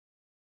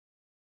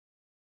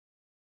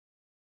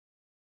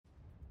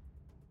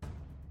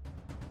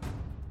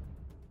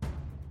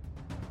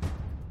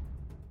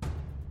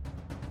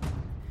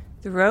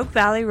The Rogue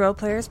Valley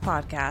Roleplayers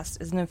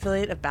podcast is an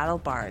affiliate of Battle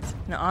Bards,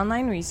 an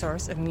online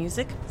resource of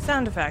music,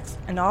 sound effects,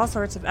 and all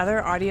sorts of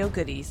other audio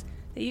goodies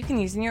that you can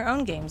use in your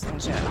own games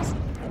and shows.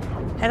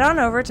 Head on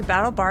over to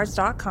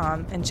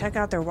battlebards.com and check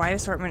out their wide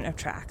assortment of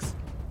tracks.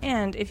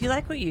 And if you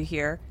like what you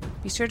hear,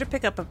 be sure to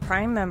pick up a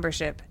Prime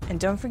membership and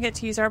don't forget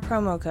to use our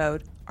promo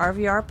code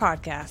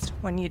RVRPodcast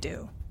when you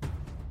do.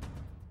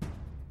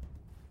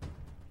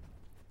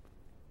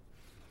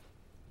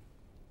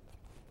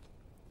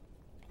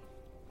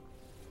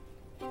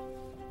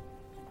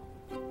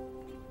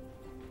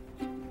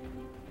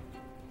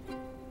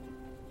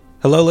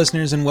 Hello,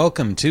 listeners, and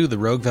welcome to the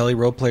Rogue Valley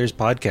Roleplayers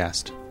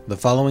podcast. The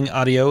following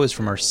audio is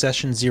from our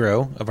Session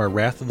 0 of our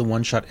Wrath of the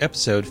One-Shot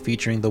episode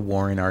featuring the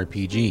Warren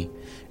RPG,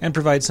 and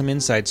provides some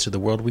insights to the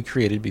world we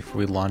created before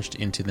we launched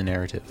into the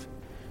narrative.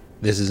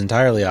 This is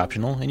entirely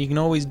optional, and you can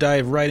always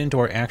dive right into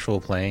our actual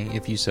play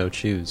if you so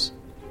choose.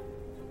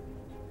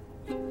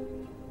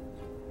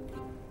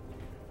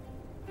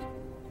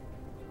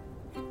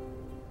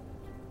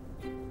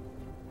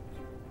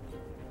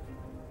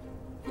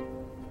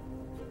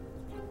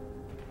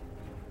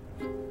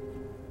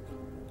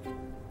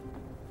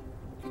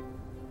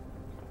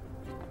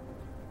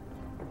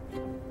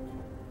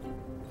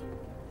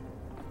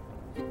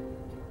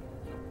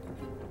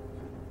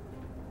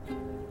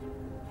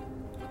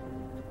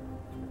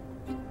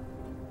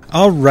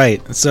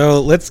 Alright,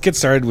 so let's get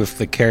started with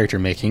the character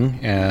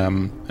making.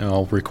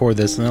 I'll record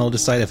this and then I'll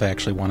decide if I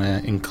actually want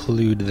to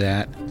include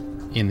that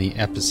in the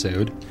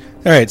episode.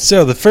 Alright,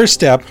 so the first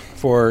step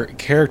for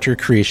character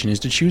creation is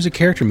to choose a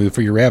character move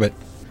for your rabbit.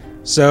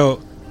 So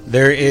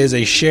there is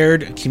a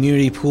shared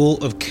community pool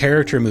of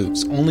character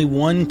moves. Only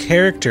one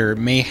character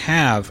may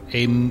have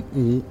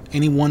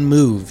any one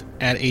move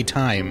at a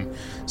time.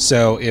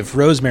 So if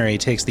Rosemary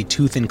takes the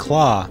Tooth and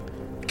Claw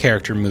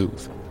character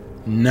move,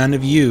 none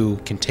of you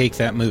can take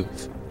that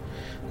move.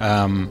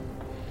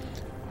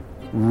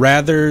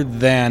 Rather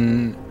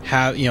than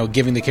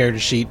giving the character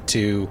sheet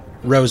to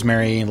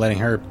Rosemary and letting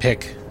her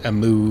pick a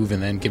move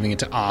and then giving it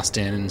to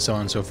Austin and so on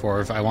and so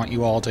forth, I want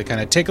you all to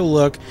kind of take a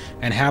look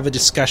and have a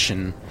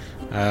discussion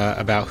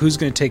about who's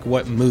going to take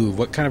what move.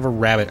 What kind of a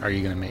rabbit are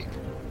you going to make?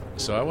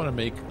 So I want to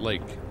make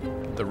like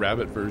the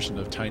rabbit version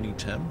of Tiny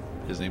Tim.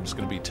 His name is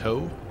going to be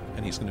Toe,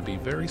 and he's going to be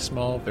very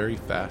small, very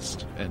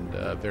fast, and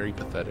very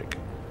pathetic.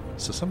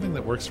 So something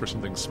that works for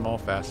something small,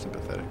 fast, and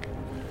pathetic.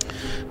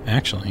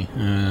 Actually,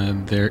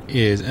 there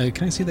is...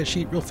 can I see that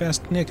sheet real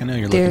fast, Nick? I know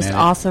you're looking at it. There's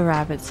also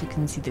rabbits who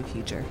can see the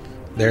future.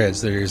 There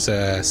is. There's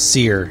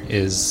Seer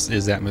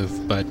is that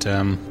move. But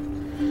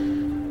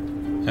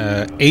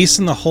Ace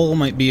in the Hole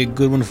might be a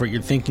good one for what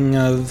you're thinking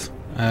of.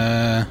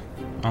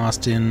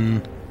 Austin...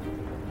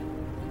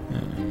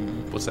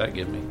 what's that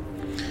give me?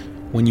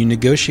 When you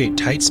negotiate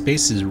tight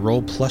spaces,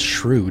 roll plus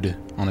Shrewd.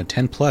 On a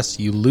 10+,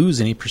 you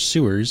lose any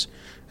pursuers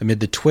amid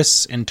the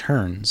twists and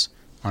turns.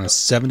 On a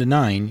 7 to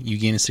 9, you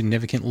gain a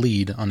significant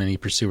lead on any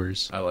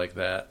pursuers. I like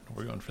that.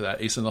 We're going for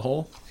that. Ace in the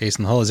Hole? Ace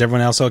in the Hole. Is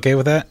everyone else okay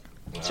with that?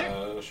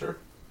 Sure.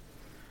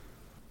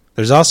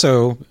 There's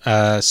also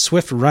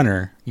Swift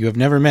Runner. You have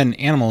never met an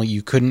animal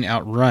you couldn't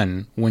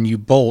outrun. When you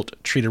bolt,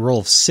 treat a roll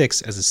of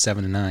 6 as a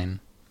 7 to 9.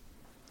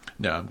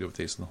 No, I'm good with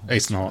Ace in the Hole.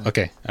 Ace in the Hole.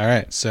 Okay. All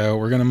right. So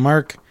we're going to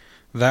mark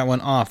that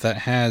one off. That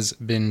has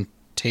been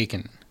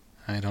taken.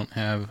 I don't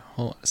have a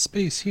whole lot of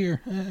space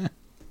here.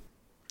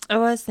 I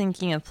was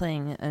thinking of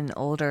playing an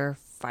older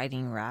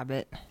fighting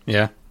rabbit.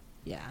 Yeah?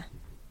 Yeah.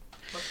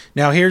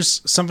 Now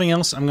here's something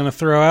else I'm going to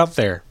throw out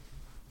there.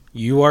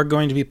 You are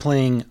going to be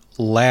playing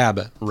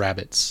lab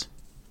rabbits.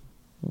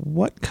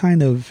 What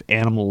kind of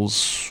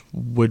animals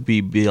would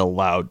we be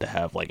allowed to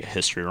have like a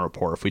history and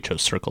rapport if we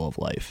chose Circle of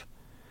Life?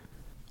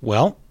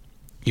 Well,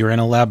 you're in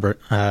a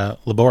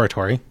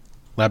laboratory.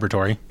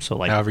 So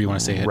like however you want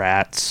to say it.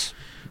 Rats,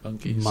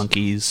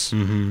 monkeys.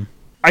 Mm-hmm.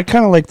 I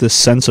kind of like the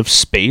sense of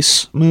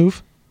space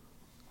move.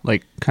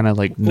 Like, kind of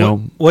like no.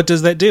 What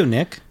does that do,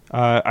 Nick?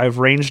 I've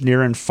ranged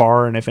near and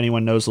far, and if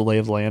anyone knows the lay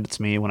of the land, it's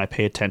me. When I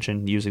pay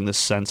attention using this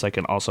sense, I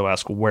can also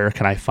ask, where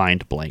can I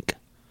find blank?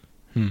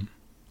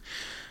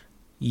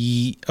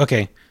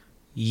 Okay.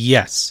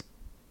 Yes.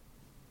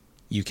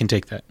 You can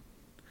take that.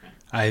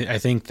 I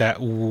think that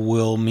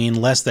will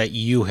mean less that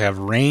you have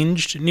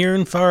ranged near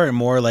and far, and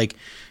more like,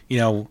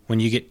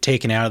 when you get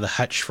taken out of the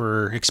hutch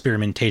for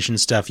experimentation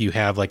stuff, you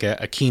have like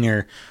a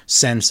keener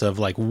sense of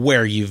like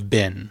where you've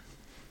been.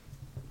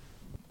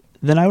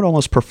 Then I would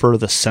almost prefer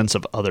the sense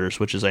of others,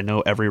 which is I know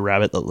every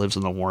rabbit that lives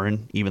in the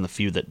Warren, even the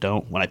few that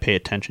don't. When I pay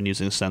attention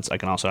using the sense, I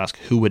can also ask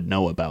who would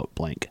know about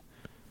blank.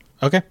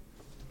 Okay.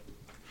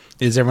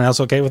 Is everyone else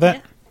okay with that?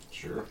 Yeah.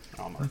 Sure.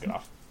 I'll mark it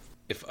off.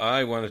 If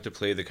I wanted to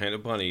play the kind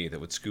of bunny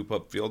that would scoop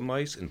up field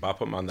mice and bop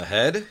them on the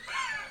head...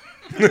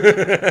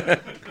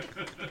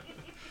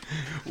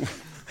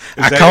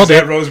 I called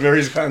it.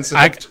 Rosemary's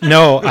concept?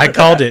 I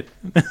called it.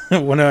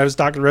 When I was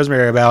talking to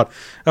Rosemary about,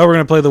 we're going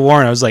to play the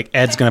Warren, I was like,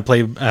 Ed's going to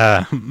play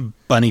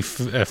Bunny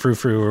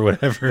Frou-Frou or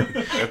whatever.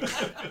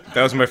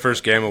 That was my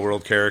first Gamma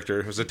World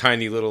character. It was a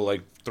tiny little,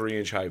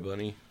 3-inch high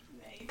bunny.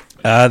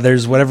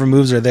 There's whatever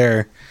moves are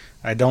there.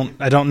 I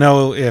don't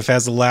know if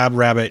as a lab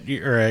rabbit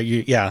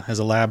as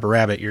a lab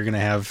rabbit you're going to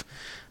have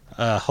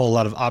a whole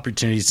lot of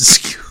opportunities to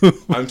scoop.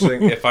 I'm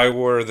saying if I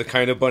were the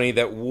kind of bunny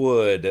that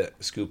would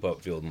scoop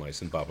up field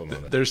mice and pop them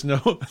on it. There's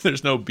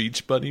no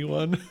beach bunny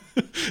one.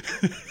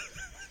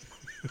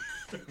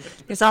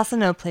 There's also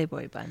no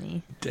Playboy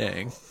bunny.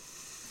 Dang.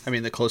 I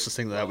mean, the closest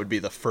thing to that would be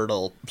the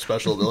fertile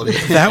special ability.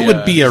 That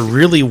would be a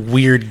really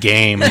weird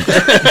game.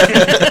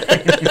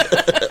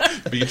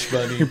 Beach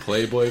bunny,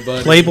 Playboy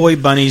bunny.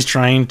 Playboy bunnies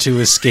trying to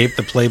escape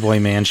the Playboy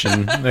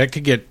mansion. That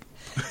could get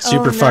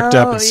super fucked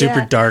up and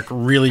super dark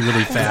really,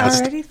 really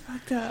fast. Already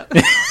fucked up.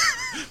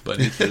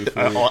 Bunny foo-foo,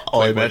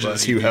 all I Playboy imagine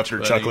is bunny, Hugh beach Hefner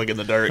bunny. chuckling in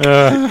the dark.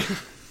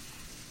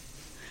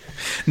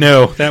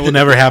 No, that will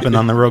never happen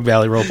on the Rogue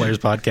Valley Role Players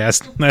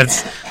podcast.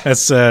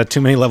 That's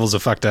too many levels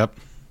of fucked up.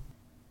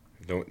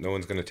 No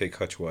one's going to take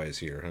Hutchwise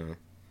here, huh?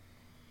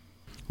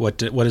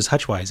 What is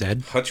Hutchwise,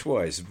 Ed?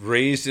 Hutchwise,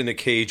 raised in a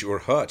cage or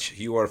hutch,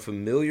 you are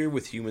familiar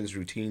with humans'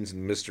 routines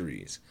and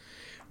mysteries.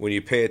 When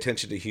you pay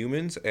attention to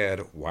humans,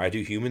 add, why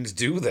do humans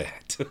do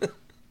that?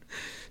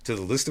 To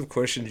the list of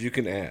questions you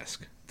can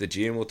ask. The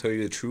GM will tell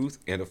you the truth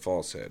and a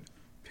falsehood.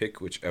 Pick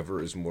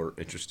whichever is more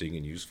interesting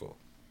and useful.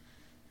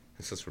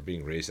 Since we're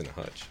being raised in a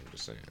hutch, I'm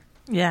just saying.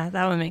 Yeah,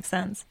 that would make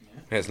sense.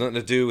 It has nothing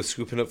to do with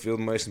scooping up field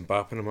mice and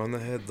bopping them on the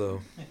head,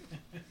 though.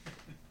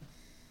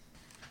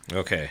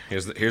 Okay,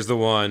 here's the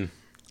one.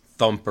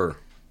 Thumper.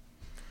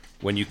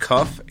 When you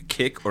cuff,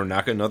 kick, or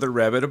knock another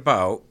rabbit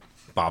about,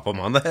 bop them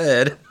on the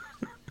head.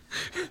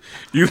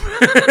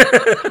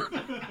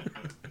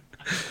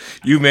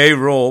 You may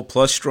roll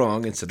plus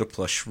strong instead of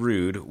plus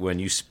shrewd when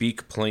you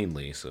speak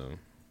plainly. So, I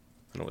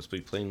don't know what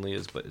speak plainly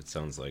is, but it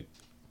sounds like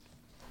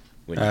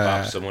when you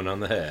bop someone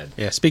on the head.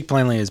 Yeah, speak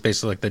plainly is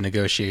basically like the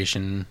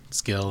negotiation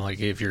skill, like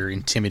if you're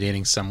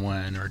intimidating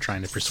someone or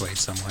trying to persuade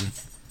someone.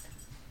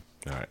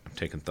 All right, I'm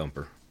taking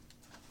Thumper.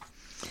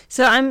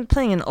 So I'm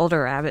playing an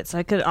older rabbit, so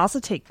I could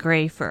also take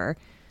Gray Fur,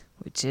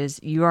 which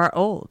is you are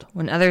old.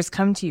 When others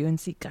come to you and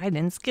seek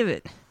guidance, give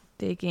it.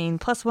 They gain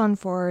 +1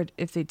 forward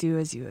if they do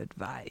as you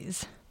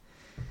advise.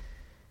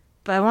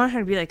 But I want her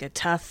to be like a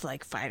tough,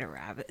 like fighter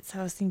rabbit. So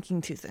I was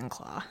thinking Tooth and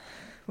Claw,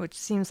 which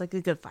seems like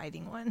a good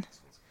fighting one.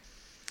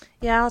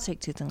 Yeah, I'll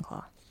take Tooth and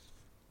Claw.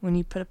 When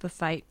you put up a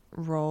fight,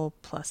 roll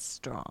plus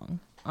strong.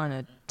 On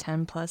a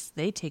 10+,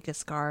 they take a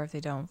scar if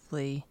they don't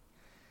flee.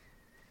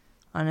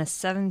 On a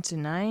 7 to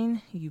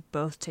 9, you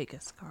both take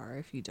a scar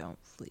if you don't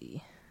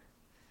flee.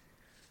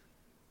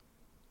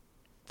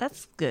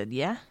 That's good,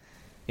 yeah?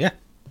 Yeah.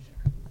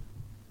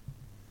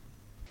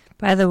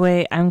 By the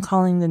way, I'm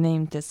calling the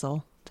name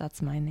Thistle.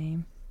 That's my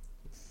name.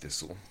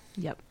 Thistle.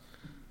 Yep.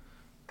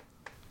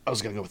 I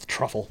was going to go with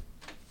Truffle.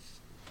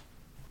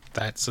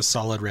 That's a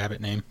solid rabbit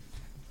name.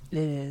 It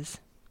is.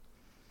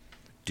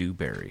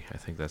 Dewberry. I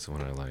think that's the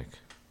one I like.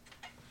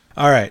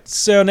 All right,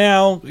 so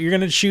now you're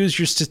going to choose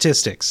your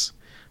statistics.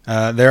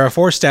 There are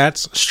 4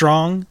 stats: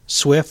 strong,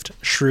 swift,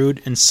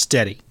 shrewd, and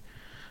steady.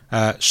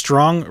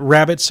 Strong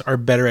rabbits are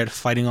better at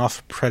fighting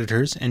off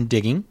predators and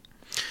digging.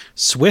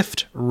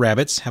 Swift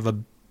rabbits have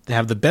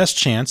the best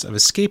chance of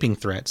escaping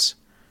threats.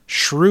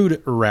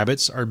 Shrewd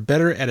rabbits are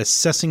better at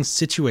assessing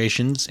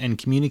situations and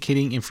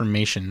communicating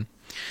information.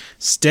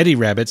 Steady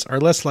rabbits are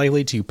less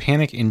likely to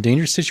panic in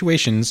dangerous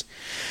situations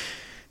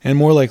and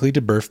more likely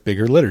to birth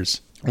bigger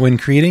litters. When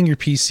creating your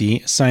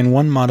PC, assign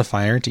 1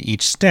 modifier to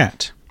each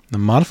stat. The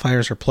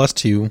modifiers are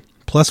 +2,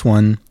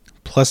 +1,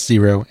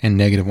 +0, and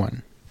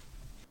 -1.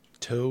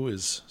 Toe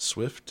is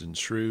swift and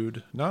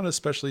shrewd, not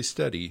especially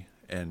steady,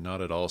 and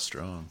not at all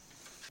strong.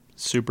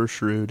 Super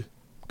shrewd,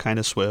 kind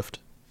of swift.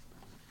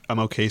 I'm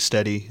okay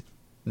steady,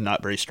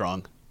 not very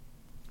strong.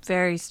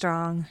 Very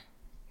strong.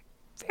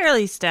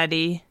 Fairly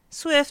steady.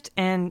 Swift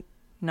and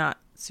not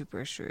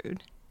super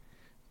shrewd.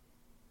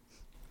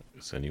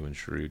 Is anyone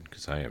shrewd?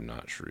 Because I am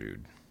not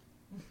shrewd.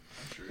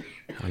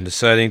 I'm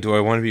deciding, do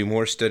I want to be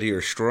more steady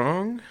or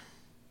strong?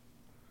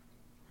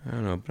 I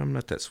don't know, but I'm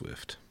not that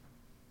swift.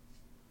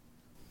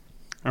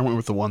 I went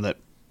with the one that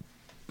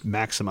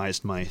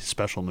maximized my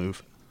special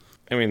move.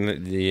 I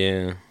mean,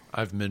 yeah.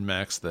 I've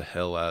min-maxed the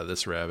hell out of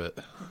this rabbit.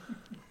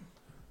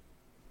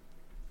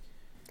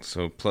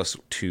 So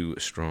 +2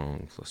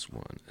 strong,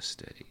 +1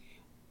 steady.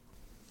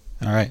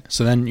 All right,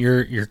 so then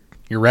your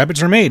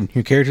rabbits are made.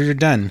 Your characters are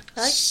done.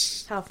 I like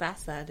how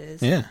fast that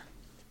is. Yeah.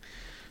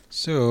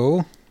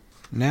 So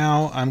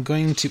now I'm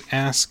going to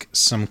ask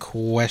some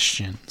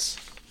questions.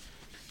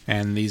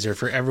 And these are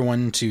for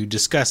everyone to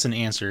discuss and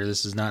answer.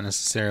 This is not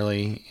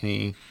necessarily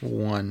any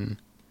one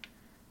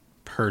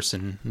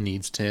person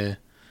needs to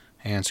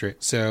answer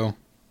it. So,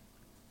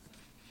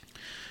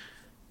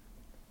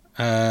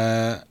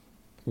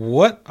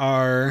 what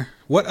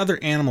other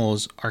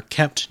animals are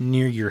kept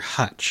near your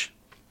hutch?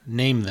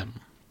 Name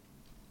them.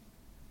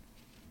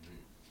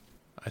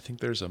 I think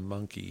there's a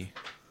monkey,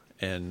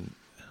 and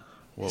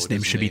His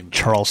name should be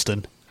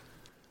Charleston.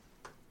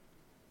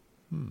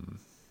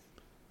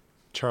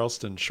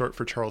 Charleston, short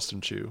for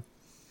Charleston Chew.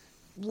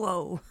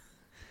 Whoa.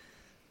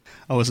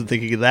 I wasn't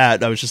thinking of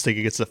that. I was just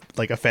thinking it's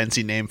like a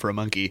fancy name for a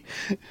monkey.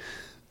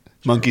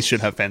 Monkeys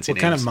should have fancy What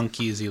names. kind of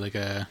monkey is he? Like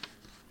an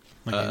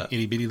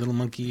itty bitty little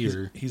monkey,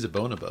 or He's a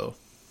bonobo.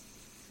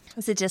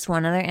 Is it just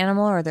one other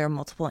animal, or are there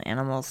multiple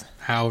animals?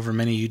 however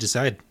many you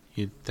decide?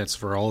 That's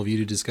for all of you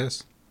to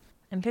discuss.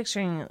 I'm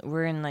picturing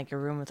we're in like a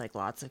room with like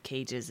lots of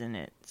cages in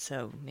it,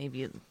 so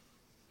maybe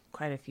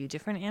quite a few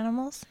different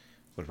animals.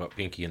 What about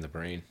Pinky and the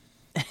Brain?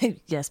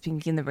 Yes,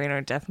 Pinky and the Brain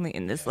are definitely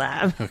in this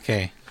lab.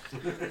 Okay.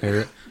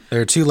 There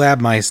are 2 lab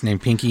mice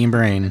named Pinky and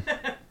Brain.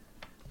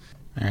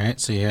 All right,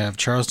 so you have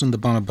Charleston the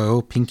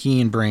bonobo,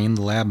 Pinky and Brain,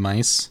 the lab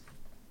mice.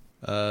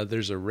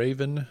 There's a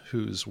raven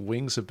whose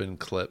wings have been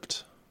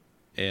clipped,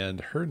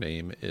 and her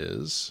name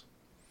is...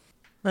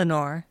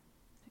 Lenore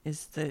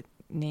is the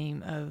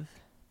name of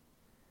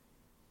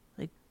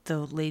like the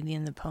lady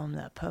in the poem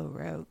that Poe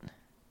wrote.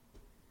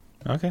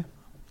 Okay.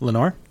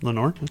 Lenore?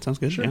 Lenore? That sounds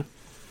good. Sure. Yeah.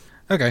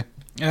 Okay.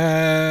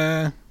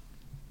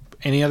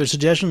 Any other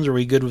suggestions? Are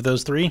we good with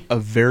those 3? A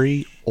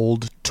very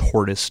old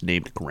tortoise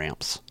named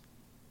Gramps.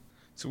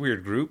 It's a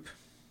weird group.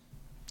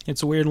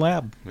 It's a weird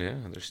lab. Yeah,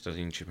 they're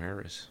studying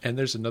chimeras. And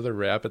there's another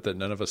rabbit that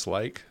none of us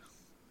like,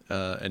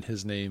 and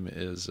his name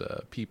is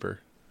Peeper.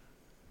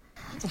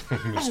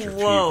 Mr.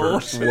 Whoa.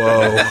 Peepers.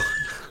 Whoa.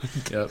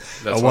 Yep.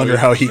 I why wonder we-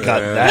 how he got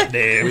that We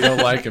name. don't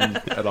like him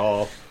at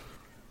all.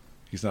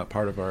 He's not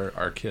part of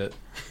our kit.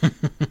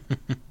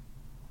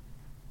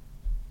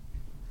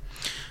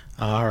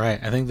 All right,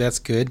 I think that's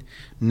good.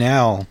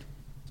 Now,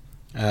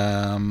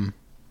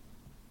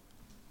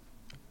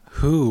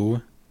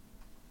 who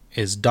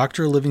is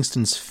Dr.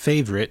 Livingston's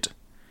favorite?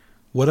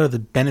 What are the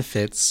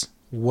benefits?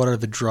 What are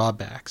the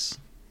drawbacks?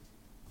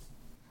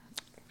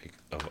 Like,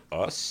 of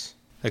us?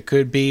 It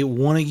could be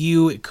one of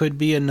you. It could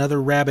be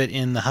another rabbit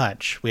in the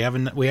hutch. We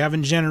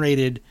haven't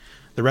generated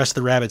the rest of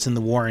the rabbits in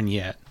the warren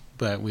yet,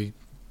 but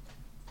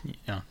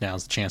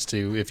now's the chance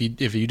to. If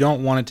you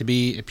don't want it to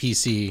be a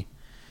PC,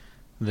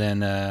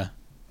 then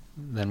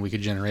we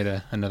could generate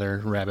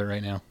another rabbit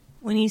right now.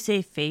 When you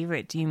say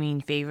favorite, do you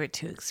mean favorite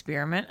to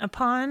experiment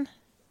upon?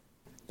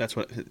 That's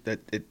what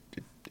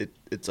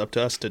it's up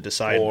to us to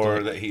decide.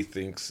 Or that he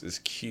thinks is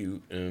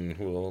cute and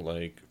will,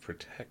 like,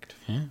 protect.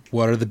 Yeah.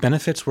 What are the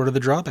benefits? What are the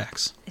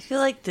drawbacks? I feel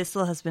like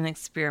Thistle has been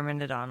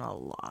experimented on a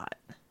lot.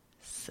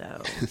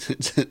 So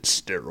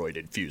Steroid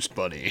infused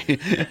bunny.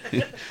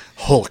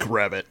 Hulk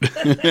rabbit.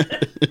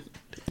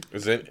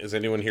 Is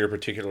anyone here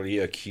particularly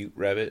a cute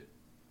rabbit?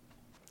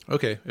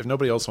 Okay, if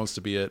nobody else wants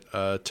to be it,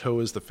 Toe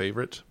is the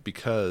favorite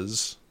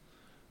because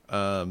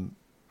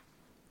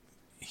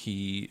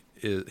he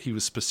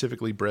was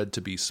specifically bred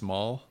to be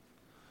small,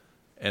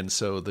 and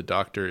so the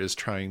doctor is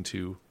trying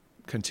to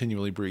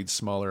continually breed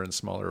smaller and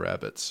smaller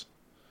rabbits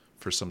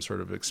for some sort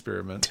of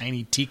experiment.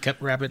 Tiny teacup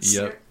rabbits.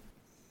 Yep.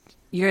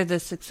 you're the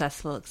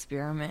successful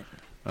experiment.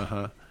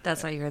 Uh-huh.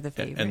 That's why you're the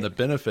favorite. And the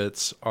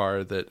benefits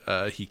are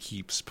that he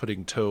keeps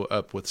putting Toe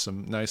up with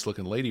some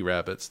nice-looking lady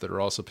rabbits that are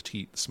also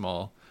petite,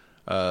 small.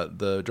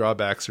 The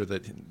drawbacks are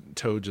that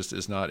Toe just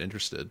is not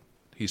interested.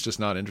 He's just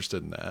not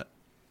interested in that.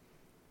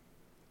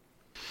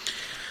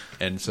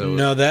 And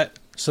so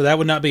that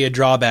would not be a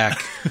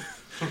drawback.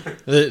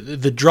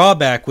 the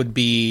drawback would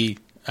be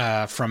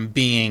from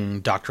being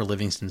Dr.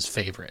 Livingston's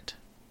favorite.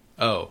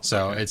 Oh,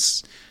 So okay.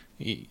 it's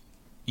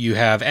you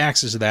have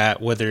access to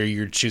that. Whether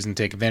you're choosing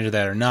to take advantage of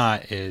that or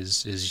not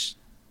is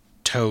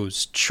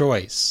Toe's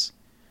choice.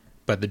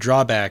 But the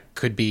drawback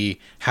could be,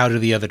 how do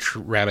the other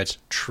rabbits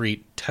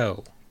treat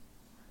Toe?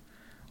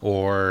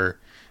 Or,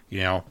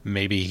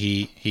 maybe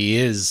he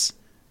is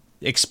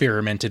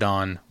experimented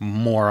on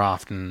more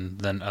often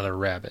than other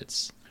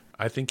rabbits.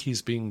 I think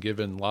he's being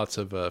given lots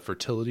of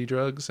fertility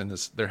drugs, and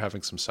they're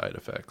having some side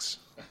effects.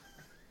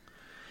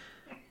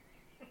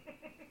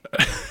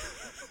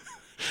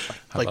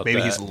 How Like about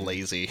maybe that? he's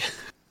lazy.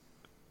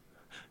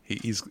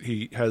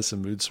 He has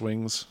some mood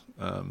swings,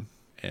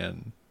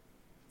 and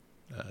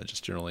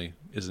just generally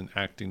isn't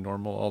acting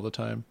normal all the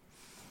time.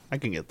 I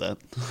can get that.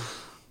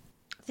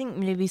 I think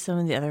maybe some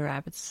of the other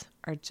rabbits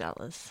are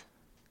jealous.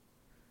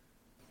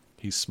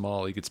 He's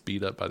small. He gets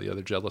beat up by the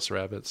other jealous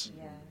rabbits.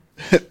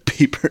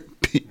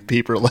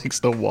 Peeper likes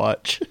to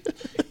watch.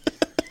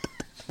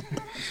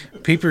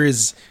 Peeper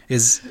is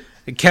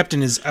kept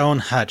in his own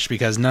hutch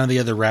because none of the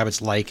other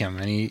rabbits like him,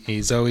 and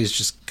he's always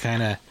just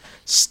kind of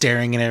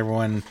staring at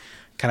everyone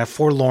kind of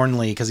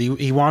forlornly because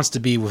he wants to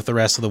be with the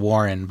rest of the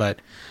warren, but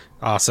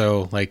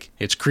also, like,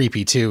 it's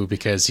creepy too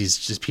because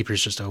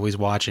Peeper's just always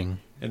watching.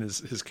 And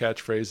his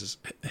catchphrase is,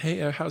 "Hey,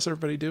 how's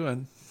everybody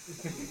doing?"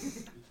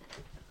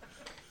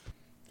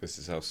 This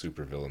is how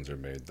supervillains are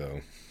made, though.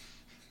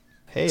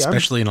 Hey,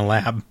 Especially in a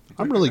lab.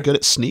 I'm really good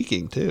at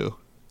sneaking too.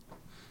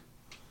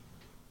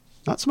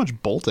 Not so much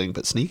bolting,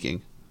 but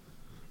sneaking.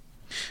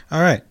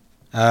 All right.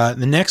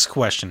 The next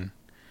question,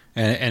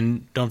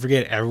 and don't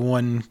forget,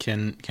 everyone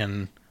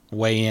can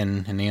weigh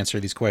in and answer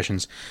these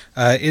questions.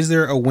 Is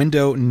there a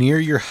window near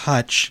your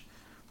hutch?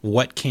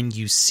 What can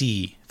you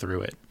see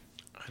through it?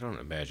 I don't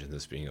imagine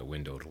this being a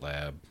windowed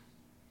lab.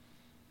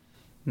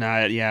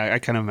 Nah, yeah, I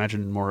kind of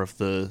imagine more of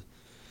the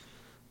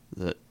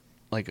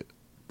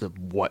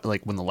what,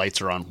 like when the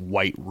lights are on,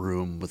 white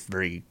room with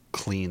very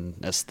clean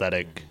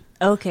aesthetic.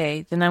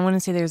 Okay, then I want to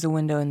say there's a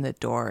window in the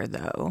door,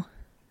 though.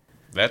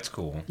 That's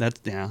cool.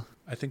 Yeah.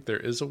 I think there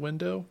is a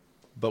window,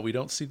 but we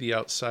don't see the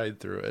outside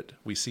through it.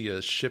 We see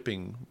a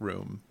shipping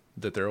room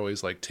that they're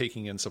always like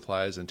taking in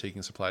supplies and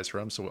taking supplies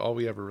from. So all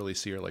we ever really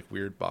see are like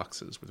weird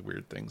boxes with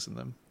weird things in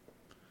them.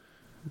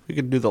 We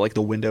could do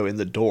the window in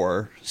the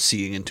door,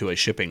 seeing into a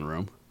shipping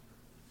room.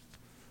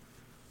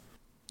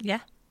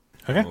 Yeah.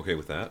 Okay. I'm okay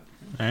with that.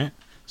 All right.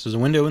 So there's a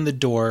window in the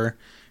door,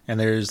 and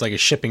there's like a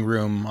shipping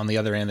room on the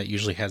other end that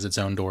usually has its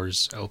own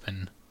doors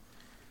open.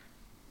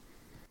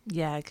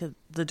 Yeah,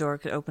 the door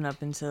could open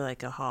up into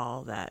like a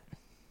hall that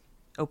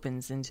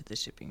opens into the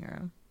shipping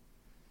room.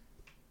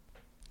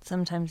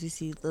 Sometimes we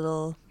see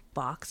little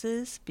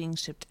boxes being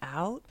shipped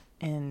out,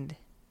 and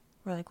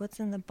we're like, what's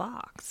in the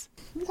box?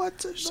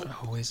 What's it? There's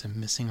always a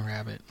missing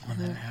rabbit when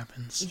that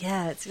happens.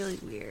 Yeah, it's really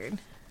weird.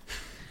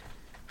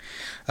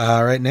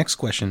 All right, next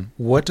question.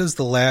 What does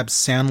the lab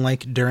sound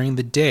like during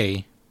the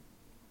day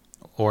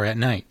or at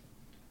night?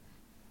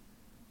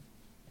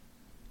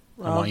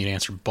 I Well, want you to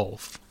answer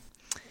both.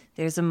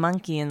 there's a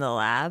monkey in the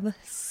lab,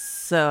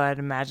 so I'd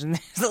imagine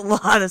there's a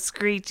lot of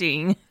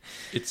screeching.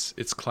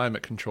 It's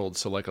climate controlled,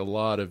 so like a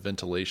lot of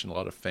ventilation, a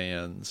lot of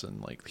fans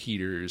and like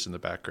heaters in the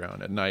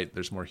background. At night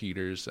there's more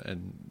heaters,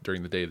 and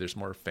during the day there's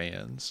more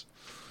fans.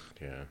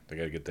 Yeah, they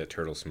got to get that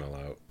turtle smell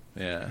out.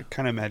 Yeah. I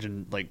kind of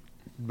imagine,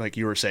 like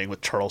you were saying,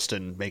 with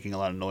Charleston making a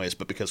lot of noise,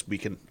 but because we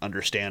can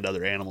understand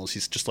other animals,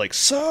 he's just like,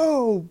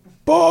 so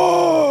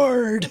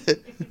bored! Do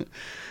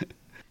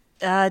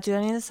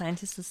any of the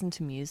scientists listen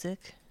to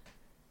music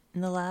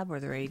in the lab or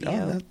the radio?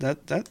 Oh,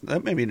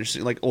 that may be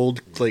interesting. Like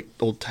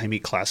old-timey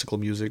classical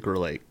music or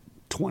like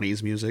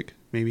 20s music,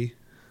 maybe.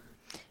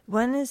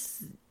 When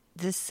is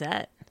this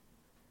set?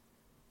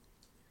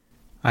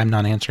 I'm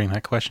not answering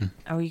that question.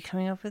 Are you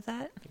coming up with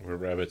that? We're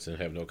rabbits and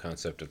have no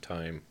concept of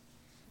time.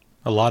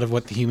 A lot of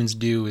what the humans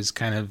do is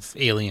kind of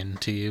alien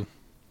to you.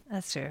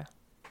 That's true.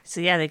 So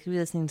yeah, they could be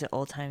listening to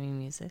old-timey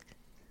music.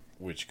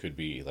 Which could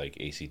be like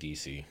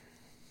AC/DC.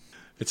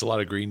 It's a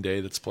lot of Green Day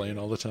that's playing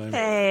all the time.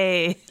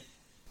 Hey!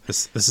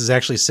 This is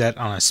actually set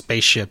on a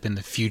spaceship in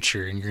the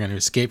future, and you're going to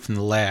escape from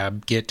the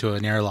lab, get to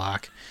an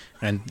airlock,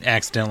 and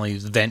accidentally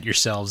vent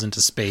yourselves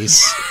into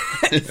space.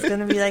 It's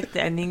gonna be like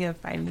the ending of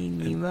Finding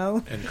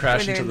Nemo. And crash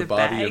when they're into in the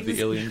body of bags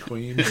the alien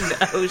queen. in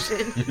the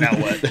ocean. Now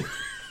what?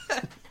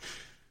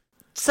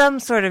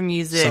 Some sort of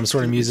music. Some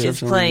sort of music. is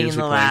playing in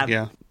the lab.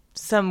 Yeah.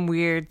 Some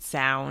weird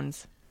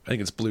sounds. I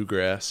think it's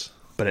bluegrass.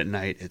 But at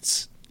night,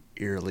 it's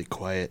eerily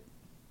quiet,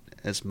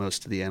 as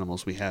most of the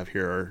animals we have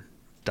here are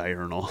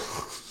diurnal.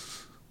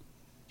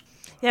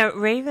 Yeah,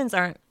 ravens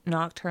aren't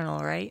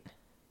nocturnal, right?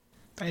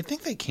 I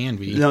think they can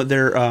be. No,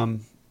 they're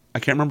I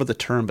can't remember the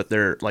term, but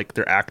they're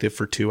active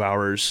for 2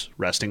 hours,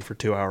 resting for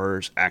 2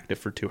 hours, active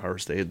for 2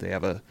 hours. They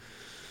have a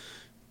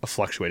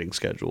fluctuating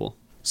schedule.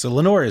 So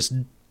Lenore is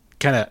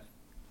kind of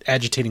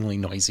agitatingly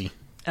noisy.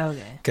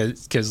 Okay.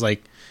 Because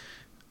like,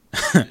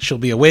 she'll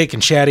be awake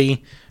and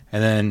chatty,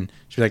 and then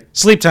she'll be like,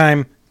 sleep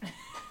time.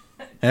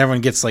 And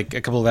everyone gets like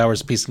a couple of hours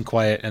of peace and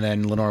quiet, and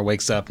then Lenore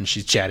wakes up and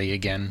she's chatty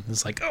again.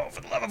 It's like, oh,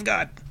 for the love of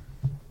God.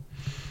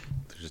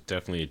 There's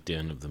definitely a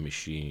din of the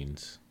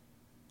machines.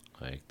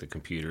 Like the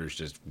computer's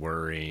just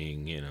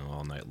whirring,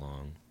 all night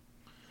long.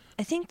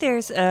 I think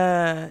there's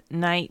a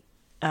night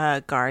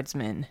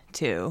guardsman,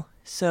 too.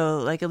 So,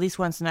 like, at least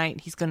once a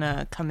night, he's going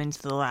to come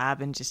into the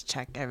lab and just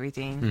check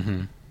everything.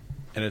 Mm-hmm.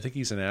 And I think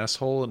he's an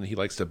asshole, and he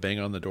likes to bang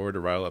on the door to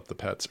rile up the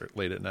pets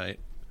late at night.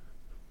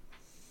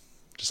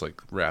 Just like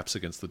raps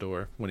against the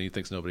door when he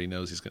thinks nobody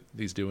knows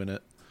he's doing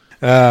it.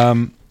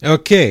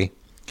 Okay.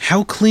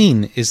 How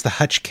clean is the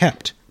hutch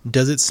kept?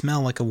 Does it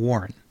smell like a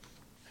warren?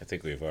 I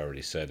think we've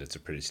already said it's a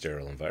pretty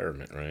sterile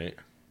environment, right?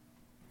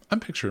 I'm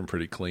picturing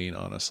pretty clean,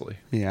 honestly.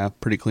 Yeah,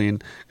 pretty clean.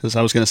 Because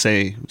I was going to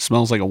say,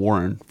 smells like a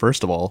warren.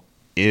 First of all,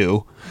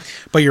 ew.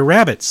 But your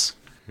rabbits.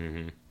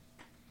 Mm-hmm.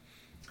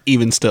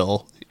 Even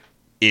still,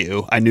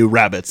 ew. I knew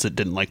rabbits that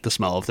didn't like the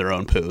smell of their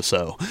own poo,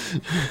 so.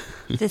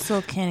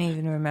 Thistle can't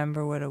even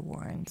remember what a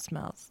warren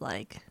smells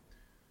like.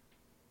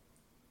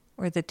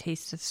 Or the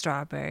taste of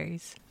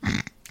strawberries.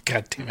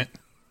 God damn it.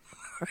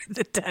 Or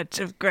the touch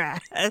of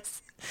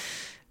grass.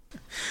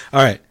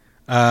 All right.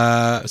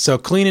 So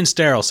clean and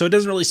sterile. So it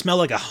doesn't really smell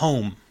like a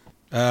home.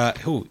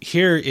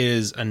 Here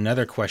is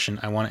another question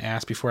I want to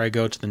ask before I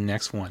go to the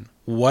next one.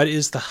 What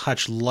is the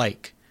hutch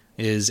like?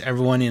 Is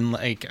everyone in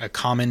like a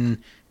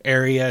common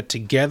area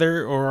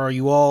together, or are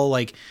you all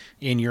like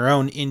in your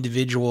own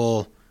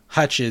individual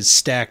hutches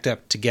stacked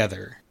up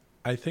together?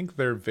 I think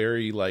they're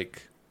very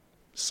like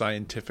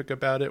scientific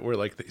about it, where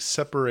like they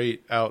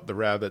separate out the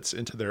rabbits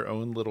into their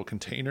own little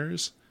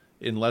containers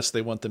unless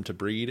they want them to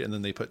breed, and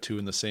then they put two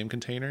in the same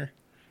container,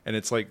 and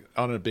it's like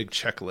on a big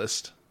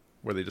checklist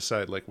where they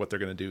decide like what they're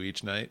going to do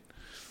each night.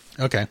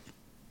 Okay.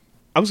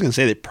 I was going to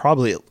say they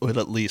probably would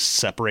at least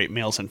separate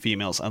males and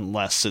females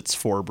unless it's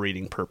for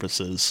breeding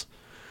purposes.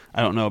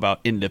 I don't know about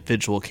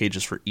individual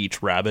cages for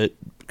each rabbit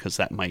because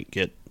that might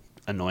get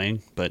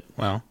annoying, but...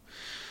 Well,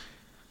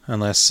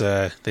 unless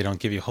they don't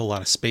give you a whole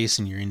lot of space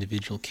in your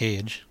individual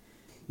cage.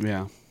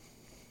 Yeah.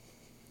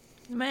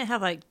 You might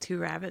have like 2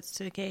 rabbits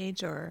to a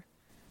cage, or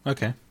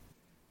Okay.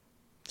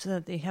 so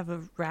that they have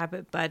a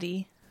rabbit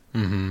buddy.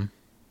 Mm-hmm.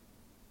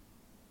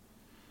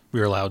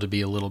 We're allowed to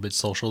be a little bit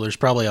social. There's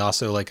probably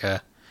also like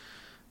a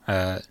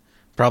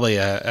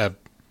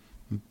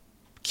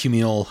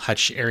communal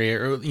hutch area,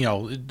 or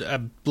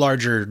a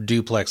larger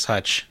duplex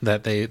hutch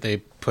that they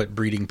put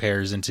breeding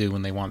pairs into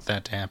when they want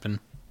that to happen.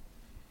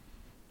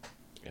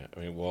 Yeah, I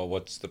mean, well,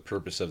 what's the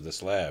purpose of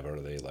this lab? Are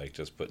they like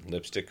just putting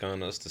lipstick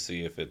on us to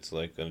see if it's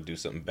like going to do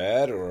something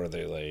bad, or are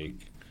they like?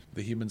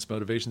 The humans'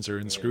 motivations are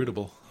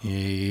inscrutable.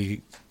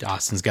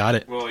 Austin's got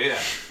it. Well, yeah.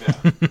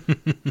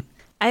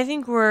 I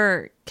think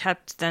we're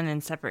kept then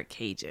in separate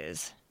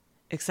cages,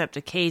 except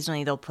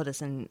occasionally they'll put us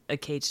in a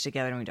cage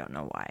together and we don't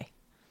know why.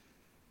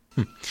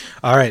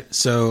 All right,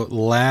 so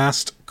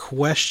last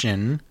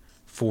question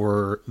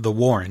for the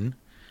Warren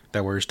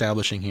that we're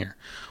establishing here.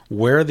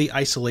 Where are the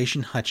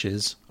isolation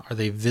hutches? Are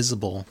they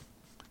visible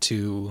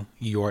to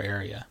your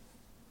area?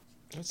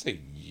 I'd say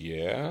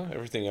yeah.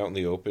 Everything out in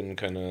the open,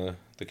 kind of.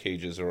 The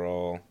cages are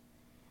all.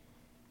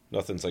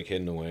 Nothing's like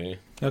hidden away.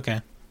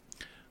 Okay.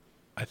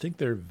 I think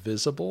they're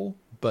visible,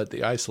 but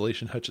the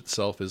isolation hutch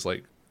itself is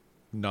like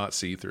not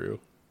see-through.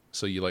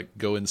 So you like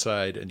go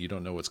inside and you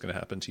don't know what's going to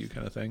happen to you,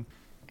 kind of thing.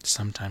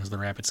 Sometimes the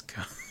rabbits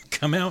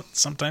come out,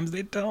 sometimes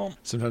they don't.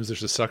 Sometimes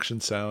there's a suction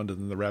sound and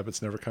then the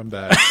rabbits never come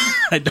back.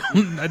 I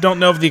don't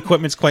know if the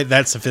equipment's quite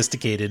that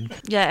sophisticated.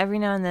 Yeah, every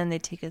now and then they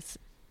take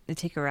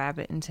a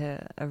rabbit into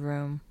a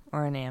room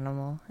or an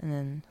animal, and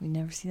then we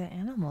never see that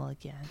animal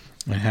again.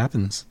 It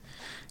happens.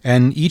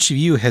 And each of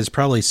you has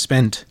probably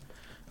spent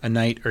a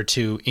night or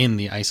two in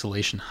the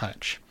isolation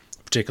hutch,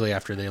 particularly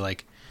after they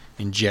like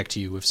inject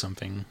you with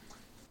something.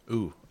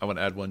 Ooh, I want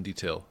to add one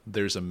detail.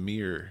 There's a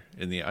mirror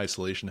in the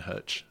isolation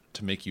hutch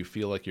to make you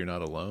feel like you're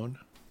not alone.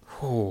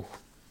 Oh,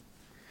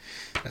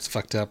 that's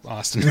fucked up,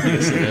 Austin.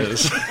 Yes, it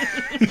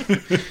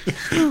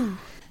is.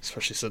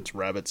 Especially since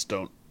rabbits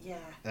don't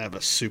have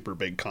a super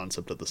big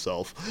concept of the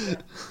self.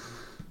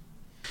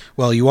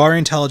 Well, you are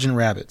intelligent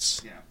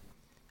rabbits. Yeah.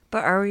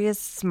 But are we as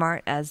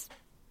smart as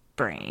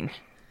Brain?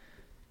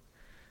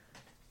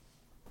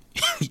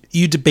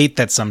 You debate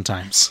that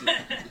sometimes.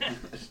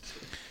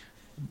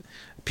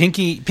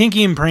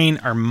 Pinky and Brain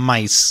are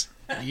mice.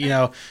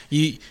 You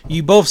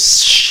both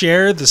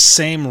share the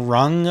same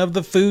rung of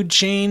the food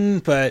chain,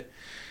 but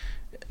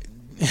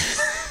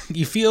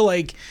you feel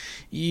like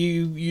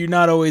you're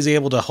not always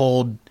able to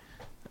hold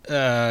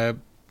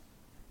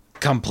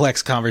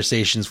complex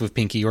conversations with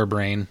Pinky or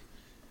Brain.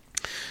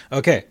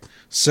 Okay,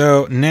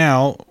 so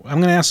now I'm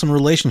going to ask some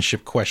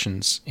relationship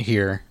questions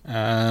here.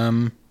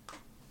 And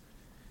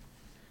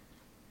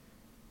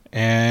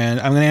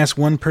I'm going to ask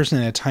one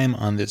person at a time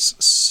on this.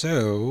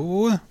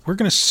 So we're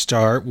going to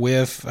start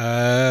with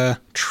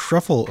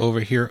Truffle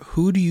over here.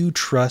 Who do you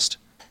trust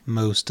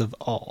most of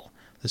all?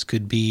 This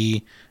could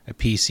be a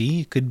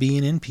PC. It could be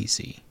an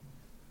NPC.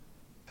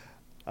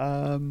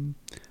 I'm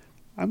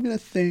going to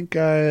think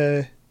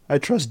I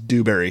trust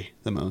Dewberry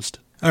the most.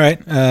 All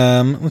right.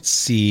 Let's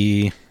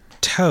see.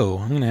 Toe,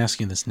 I'm going to ask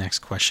you this next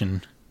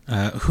question.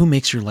 Who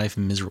makes your life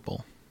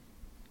miserable?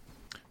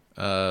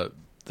 The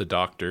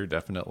doctor,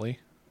 definitely.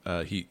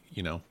 He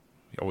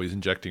always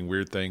injecting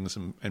weird things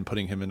and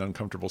putting him in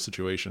uncomfortable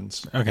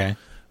situations. Okay.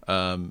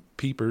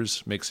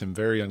 Peepers makes him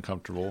very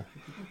uncomfortable.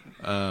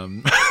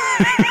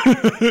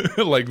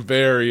 Like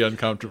very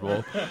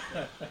uncomfortable.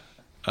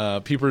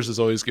 Peepers has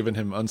always given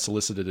him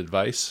unsolicited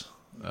advice,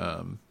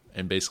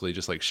 and basically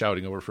just like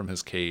shouting over from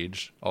his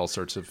cage all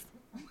sorts of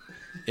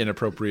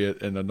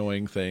inappropriate and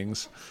annoying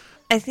things.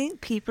 I think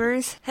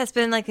Peepers has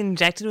been like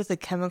injected with a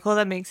chemical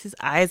that makes his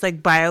eyes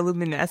like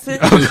bioluminescent.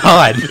 Oh,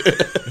 God.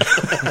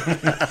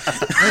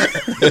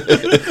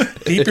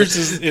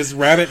 Peepers is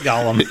Rabbit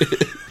Gollum.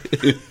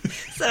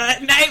 So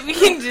at night we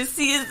can just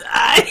see his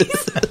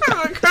eyes from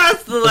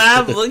across the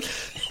lab looking.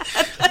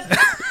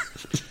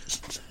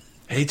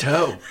 Hey,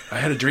 Toe, I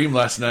had a dream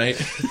last night.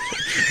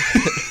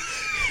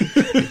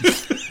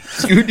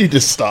 You need to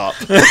stop.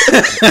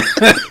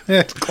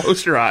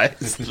 Close your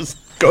eyes. Just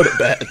go to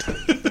bed.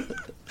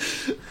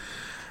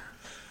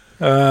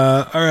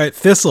 All right,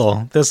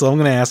 Thistle, I'm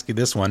going to ask you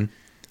this one.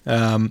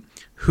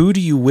 Who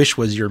do you wish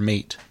was your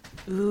mate?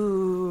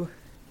 Ooh.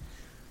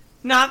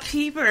 Not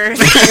Peepers.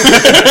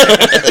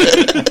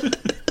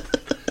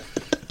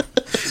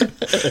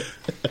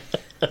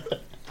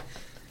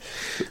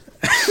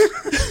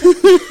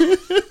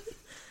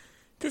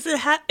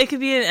 It could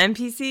be an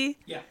NPC?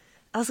 Yeah.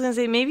 I was going to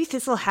say, maybe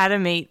Thistle had a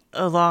mate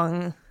a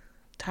long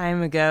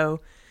time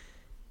ago,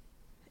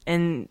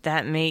 and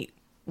that mate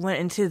went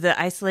into the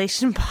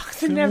isolation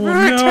box and never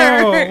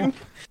returned.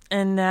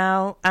 And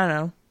now, I don't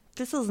know,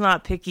 Thistle's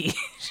not picky.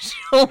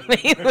 She'll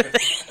mate with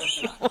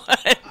anyone.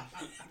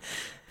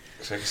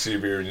 So I can see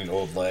her in an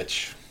old lech.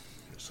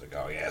 It's like,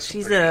 oh yeah,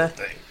 She's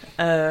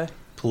a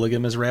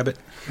Polygamous rabbit?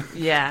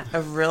 yeah,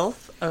 a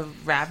RILF, a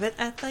rabbit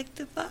I'd like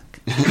to fuck.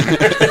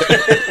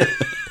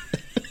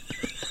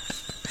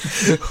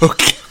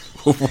 Okay.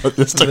 What,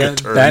 this took a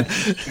turn.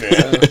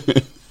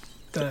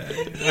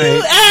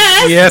 You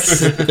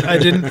Yes. Yes, I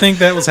didn't think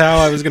that was how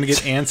I was going to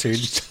get answered.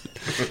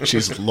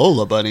 She's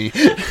Lola Bunny.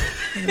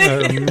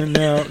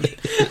 No.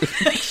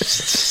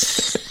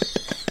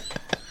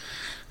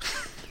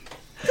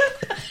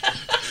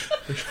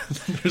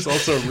 There's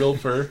also a real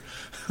fur.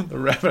 The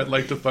rabbit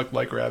like to fuck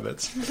like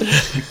rabbits.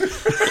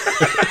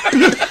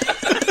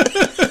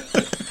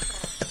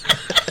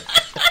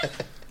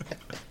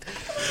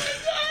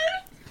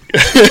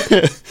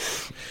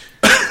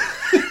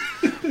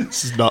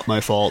 This is not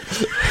my fault.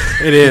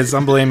 It is.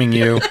 I'm blaming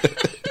you.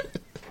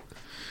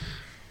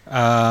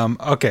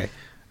 Okay.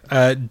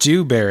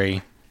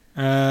 Dewberry.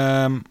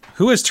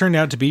 Who has turned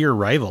out to be your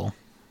rival?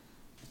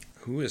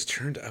 Who has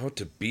turned out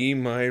to be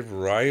my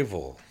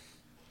rival?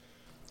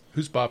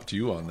 Who's bopped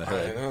you on the I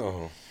head?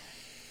 know.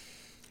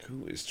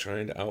 Who is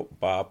trying to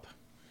outbop?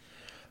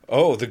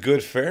 Oh, the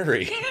good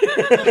fairy.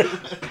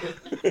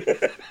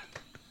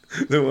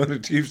 The one who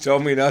keeps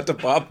telling me not to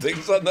pop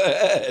things on the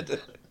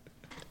head.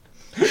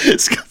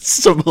 It's got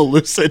some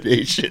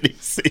hallucination he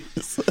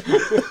sees.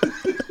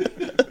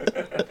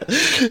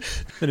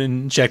 Been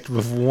injected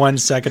with one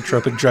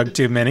psychotropic drug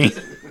too many.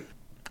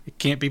 It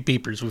can't be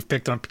peepers. We've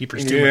picked on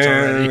peepers too much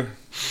already.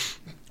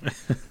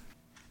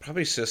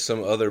 Probably just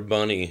some other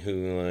bunny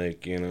who,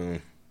 like,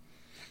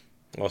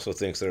 also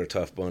thinks they're a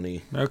tough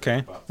bunny.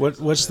 Okay.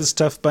 What's this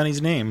tough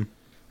bunny's name?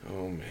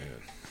 Oh,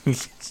 man.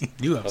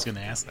 Knew I was going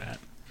to ask that.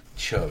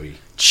 Chubby.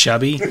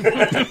 Chubby? God.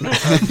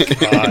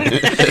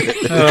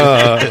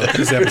 Oh,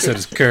 this episode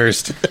is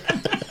cursed.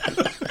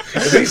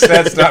 At least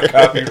that's not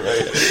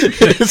copyrighted.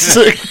 It's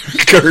a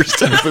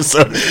cursed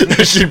episode.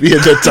 That should be in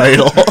the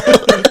title.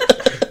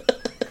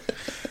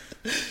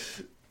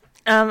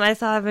 I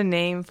thought of a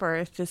name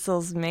for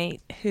Thistle's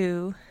mate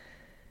who...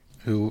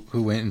 Who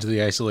went into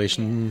the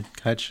isolation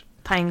hutch?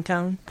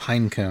 Pinecone.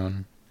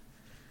 Pinecone.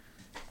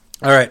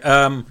 All right.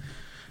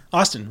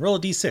 Austin, roll a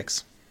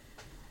d6.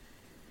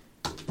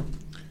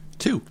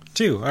 2.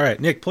 2. All right.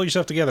 Nick, pull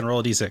yourself together and roll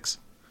a d6.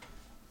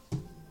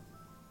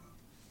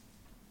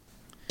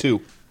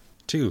 2.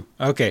 2.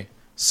 Okay.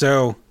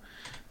 So,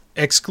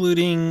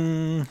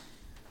 including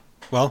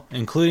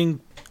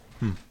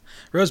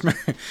Rosemary.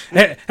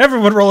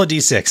 Everyone roll a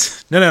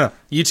d6. No.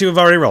 You two have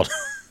already rolled.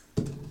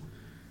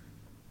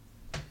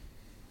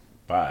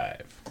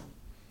 5.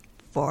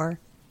 4.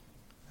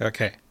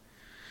 Okay.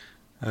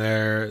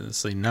 Let's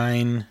see,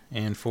 9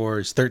 and 4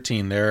 is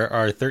 13. There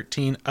are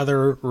 13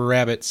 other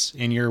rabbits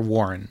in your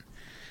warren.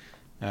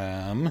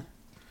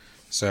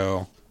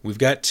 So we've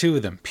got 2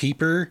 of them,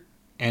 Peeper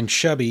and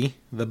Chubby,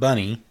 the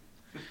bunny.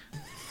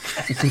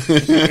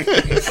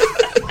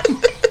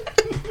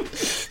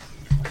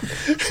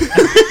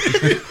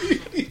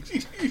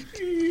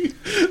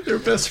 They're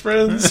best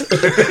friends.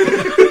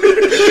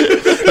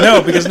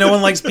 No, because no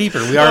one likes Peeper.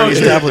 We already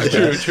established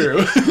that.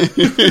 True.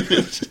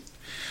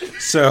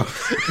 So,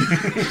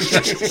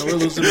 we're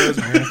losing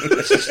Rosemary.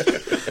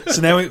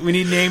 So now we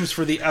need names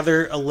for the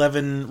other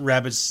 11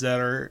 rabbits that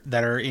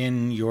are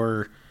in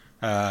your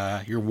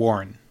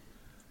warren.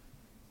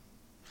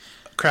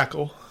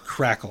 Crackle.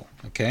 Crackle,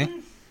 okay.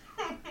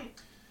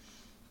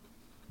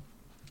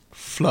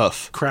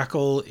 Fluff.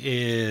 Crackle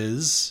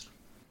is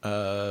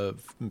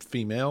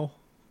Female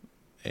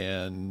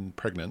and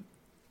pregnant.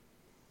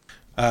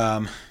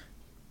 what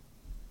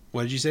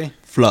did you say?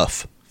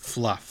 Fluff.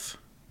 Fluff,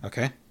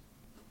 okay.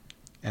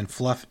 And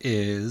Fluff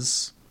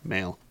is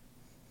Male.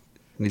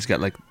 And he's got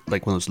like one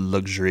of those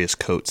luxurious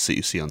coats that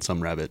you see on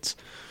some rabbits.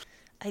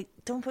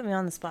 Don't put me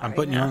on the spot. I'm right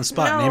putting you now. on the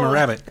spot. No, Name a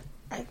rabbit.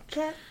 I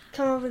can't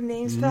come up with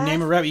names fast.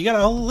 Name a rabbit. You got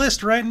a whole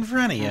list right in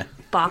front of you.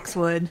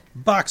 Boxwood.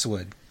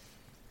 Boxwood.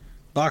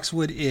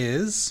 Boxwood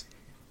is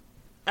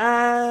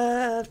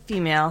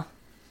Female.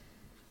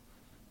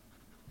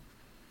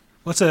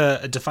 what's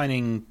a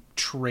defining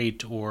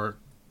trait or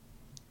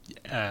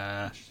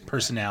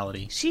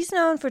personality? She's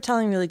known for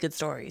telling really good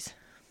stories.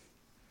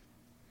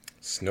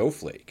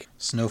 Snowflake.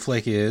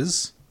 Snowflake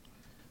is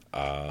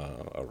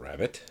A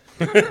rabbit.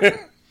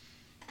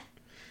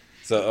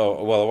 So,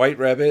 a white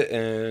rabbit,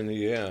 and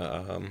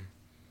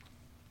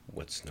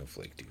what's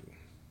Snowflake do?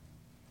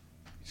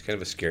 He's kind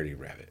of a scaredy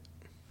rabbit.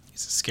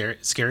 he's a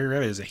scary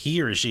rabbit. Is it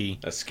he or is she?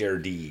 A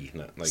scaredy,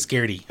 not like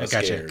Scaredy. I a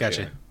gotcha. scared,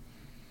 Gotcha.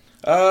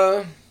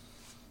 yeah.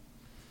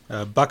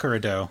 A buck or a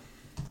doe?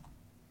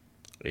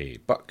 A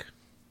buck.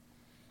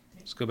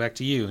 Let's go back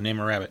to you. Name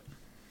a rabbit.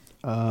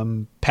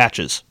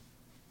 Patches.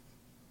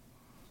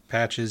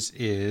 Patches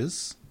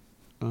is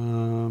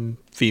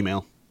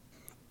Female.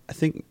 I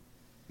think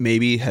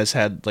maybe has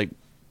had like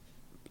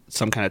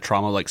some kind of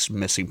trauma, like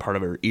missing part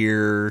of her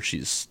ear.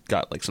 She's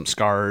got like some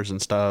scars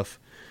and stuff.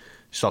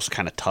 She's also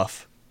kind of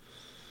tough.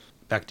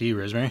 back to you,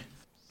 Rosemary.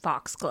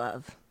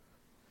 Foxglove.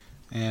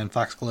 And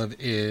Foxglove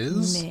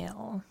is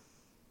Male.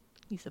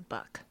 He's a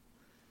buck.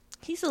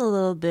 He's a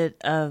little bit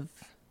of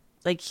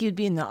like he would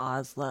be in the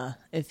Osla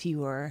if he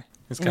were.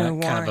 it's in kind of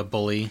warren. a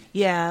bully.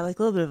 Yeah, like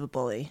a little bit of a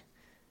bully.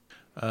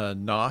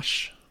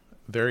 Nosh,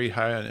 very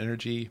high on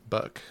energy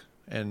buck,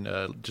 and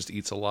just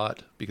eats a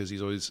lot because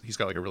he's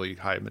got like a really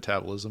high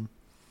metabolism.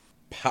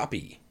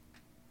 Poppy.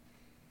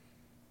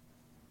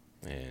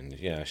 And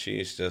Yeah,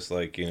 she's just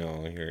like,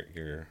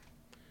 your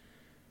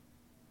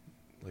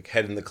like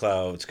head in the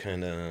clouds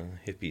kind of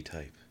hippie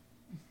type.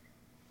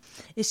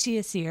 Is she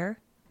a seer?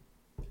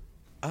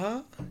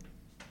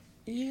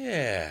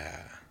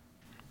 Yeah.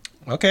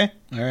 Okay,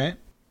 all right.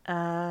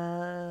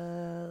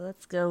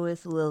 Let's go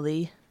with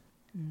Lily.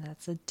 And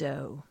that's a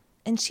doe.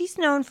 And she's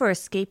known for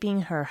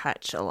escaping her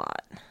hutch a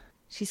lot.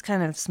 She's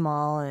kind of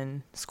small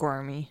and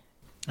squirmy.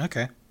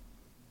 Okay.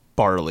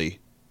 Barley,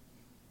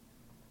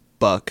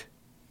 Buck,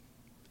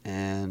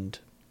 and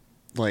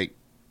like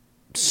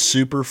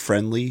super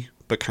friendly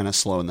but kind of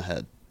slow in the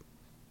head.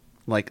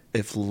 Like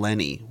if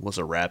Lenny was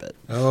a rabbit.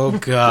 Oh,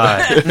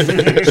 God.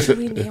 Should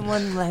we name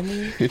one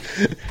Lenny?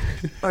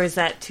 Or is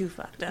that too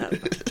fucked up?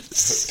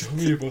 Tell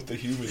me about the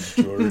humans,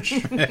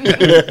 George.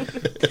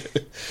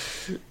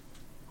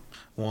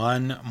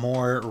 One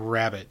more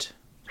rabbit.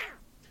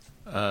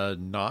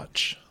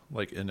 Notch,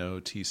 like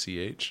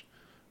Notch.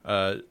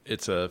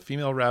 It's a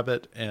female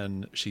rabbit,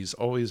 and she's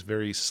always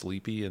very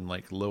sleepy and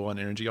like low on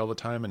energy all the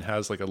time, and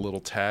has like a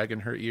little tag in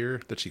her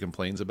ear that she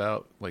complains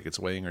about, like it's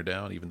weighing her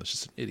down, even though it's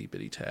just an itty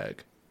bitty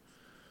tag.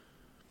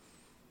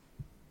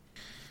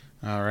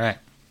 All right.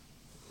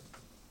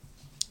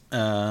 So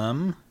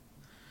I'm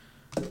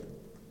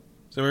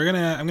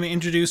gonna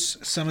introduce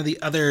some of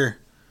the other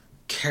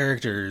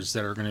characters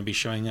that are going to be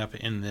showing up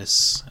in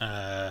this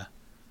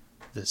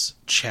this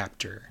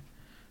chapter.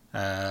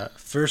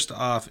 First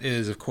off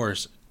is, of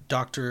course,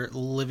 Dr.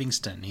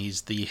 Livingston.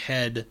 He's the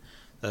head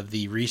of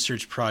the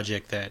research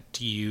project that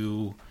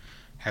you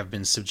have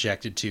been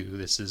subjected to.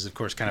 This is, of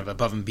course, kind of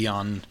above and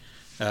beyond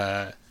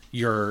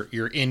your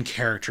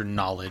in-character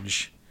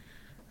knowledge.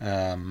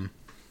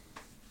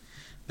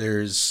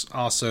 There's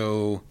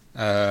also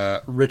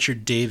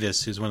Richard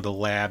Davis, who's one of the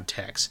lab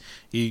techs.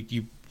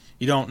 You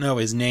don't know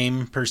his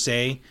name per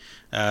se,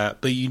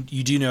 but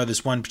you do know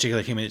this one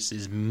particular human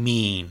is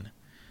mean.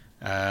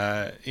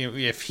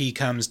 If he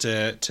comes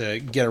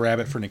to get a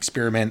rabbit for an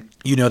experiment,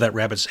 you know that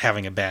rabbit's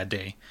having a bad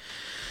day.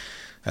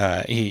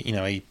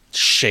 He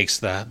shakes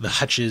the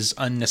hutches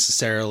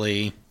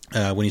unnecessarily.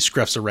 When he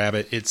scruffs a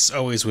rabbit, it's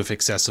always with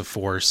excessive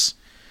force.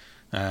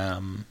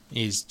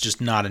 He's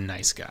just not a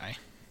nice guy.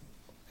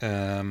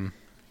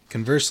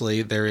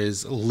 Conversely, there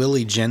is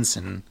Lily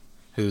Jensen,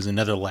 who's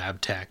another lab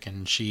tech,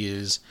 and she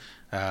is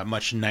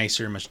much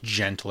nicer, much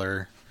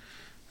gentler.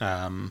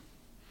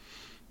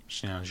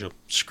 She'll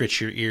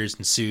scritch your ears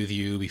and soothe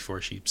you before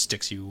she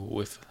sticks you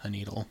with a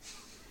needle.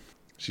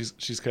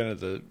 She's kind of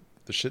the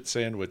shit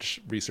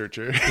sandwich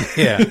researcher.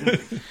 Yeah.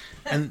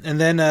 And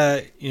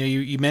then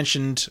you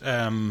mentioned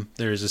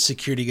there's a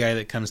security guy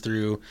that comes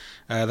through.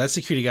 That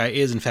security guy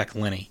is in fact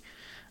Lenny.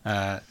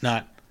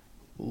 Not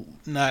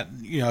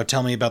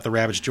tell me about the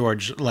Rabbits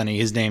George Lenny.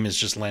 His name is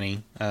just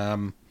Lenny.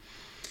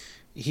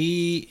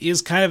 He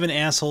is kind of an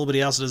asshole, but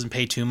he also doesn't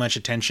pay too much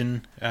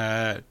attention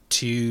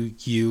to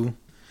you.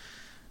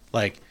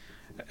 Like,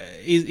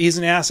 he's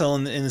an asshole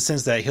in the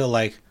sense that he'll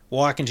like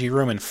walk into your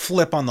room and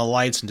flip on the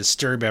lights and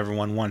disturb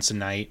everyone once a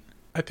night.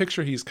 I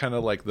picture he's kind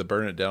of like the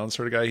burn it down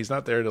sort of guy. He's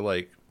not there to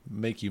like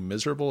make you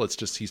miserable. It's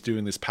just he's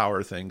doing this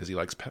power thing because he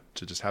likes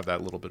to just have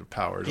that little bit of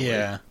power to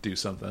like, do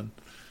something.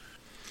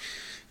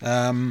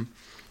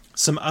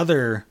 Some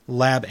other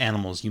lab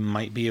animals you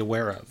might be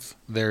aware of.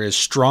 There is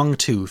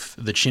Strongtooth,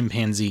 the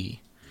chimpanzee.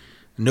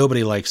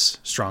 Nobody likes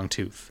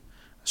Strongtooth.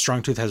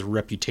 Strongtooth has a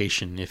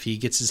reputation. If he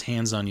gets his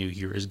hands on you,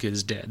 you're as good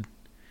as dead.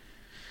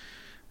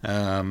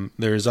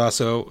 There is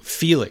also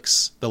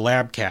Felix, the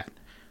lab cat.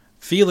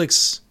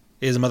 Felix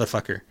is a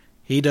motherfucker.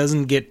 He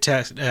doesn't get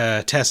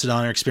tested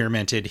on or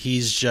experimented.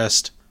 He's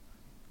just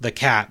the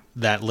cat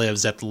that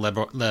lives at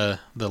the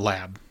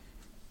lab.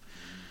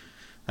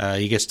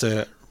 He gets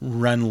to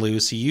run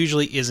loose. He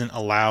usually isn't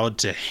allowed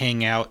to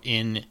hang out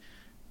in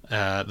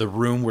the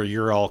room where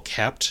you're all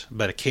kept,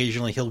 but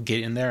occasionally he'll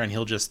get in there and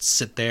he'll just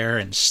sit there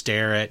and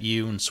stare at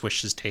you and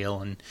swish his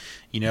tail, and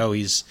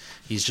he's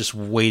just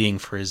waiting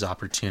for his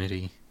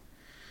opportunity.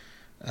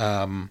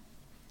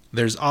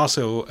 There's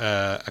also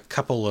a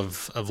couple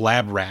of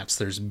lab rats.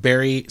 There's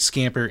Barry,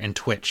 Scamper, and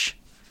Twitch.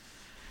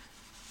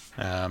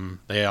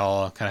 They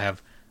all kind of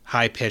have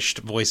high-pitched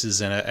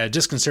voices and a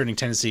disconcerting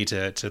tendency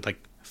to like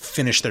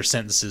finish their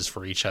sentences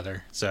for each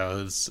other.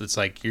 So it's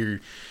like you're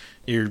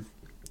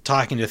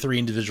talking to three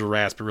individual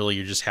rats, but really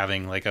you're just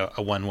having like a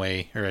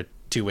one-way or a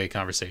two-way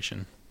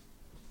conversation.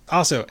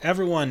 Also,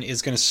 everyone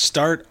is going to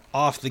start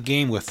off the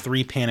game with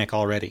 3 panic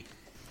already.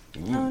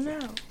 Ooh. Oh no.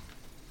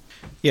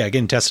 Yeah,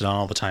 getting tested on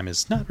all the time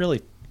is not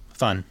really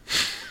fun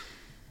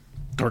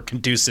or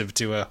conducive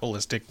to a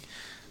holistic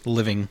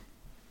living.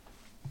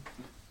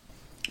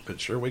 But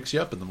it sure wakes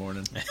you up in the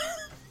morning.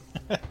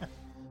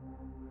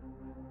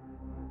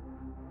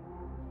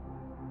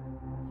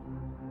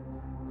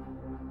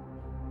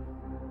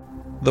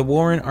 The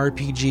Warren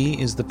RPG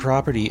is the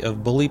property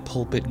of Bully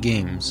Pulpit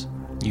Games.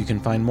 You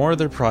can find more of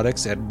their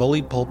products at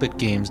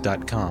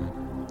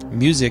bullypulpitgames.com.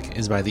 Music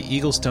is by the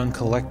Eaglestone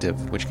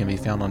Collective, which can be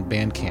found on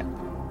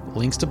Bandcamp.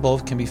 Links to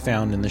both can be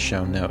found in the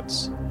show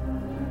notes.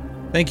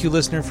 Thank you,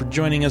 listener, for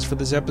joining us for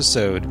this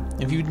episode.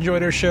 If you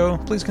enjoyed our show,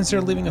 please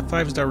consider leaving a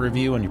 5-star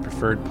review on your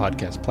preferred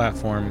podcast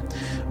platform.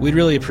 We'd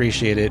really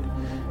appreciate it.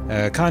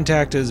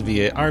 Contact us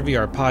via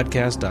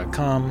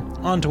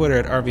rvrpodcast.com, on Twitter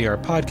at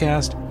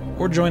rvrpodcast,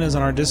 or join us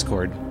on our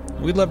Discord.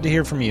 We'd love to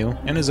hear from you,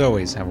 and as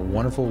always, have a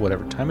wonderful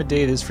whatever time of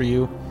day it is for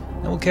you,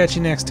 and we'll catch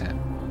you next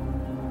time.